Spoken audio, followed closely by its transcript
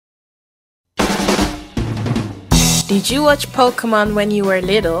Did you watch Pokémon when you were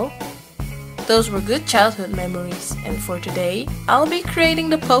little? Those were good childhood memories, and for today, I'll be creating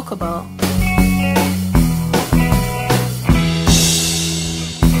the Pokeball.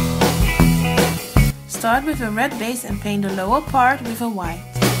 Start with a red base and paint the lower part with a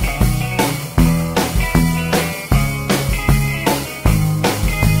white.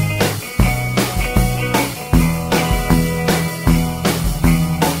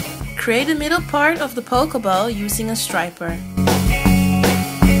 Create the middle part of the Pokeball using a striper.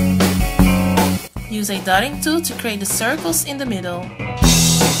 Use a dotting tool to create the circles in the middle.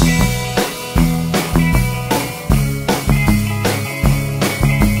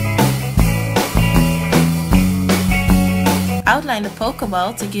 Outline the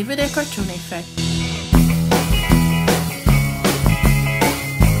Pokeball to give it a cartoon effect.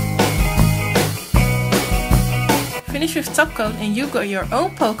 Finish with top coat and you got your own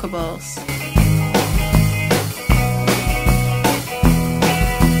Pokeballs.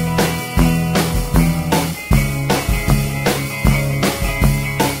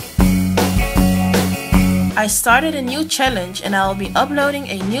 I started a new challenge and I will be uploading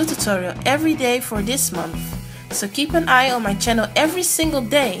a new tutorial every day for this month. So keep an eye on my channel every single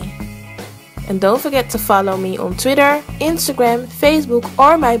day. And don't forget to follow me on Twitter, Instagram, Facebook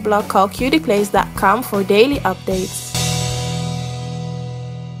or my blog called cutieplace.com for daily updates.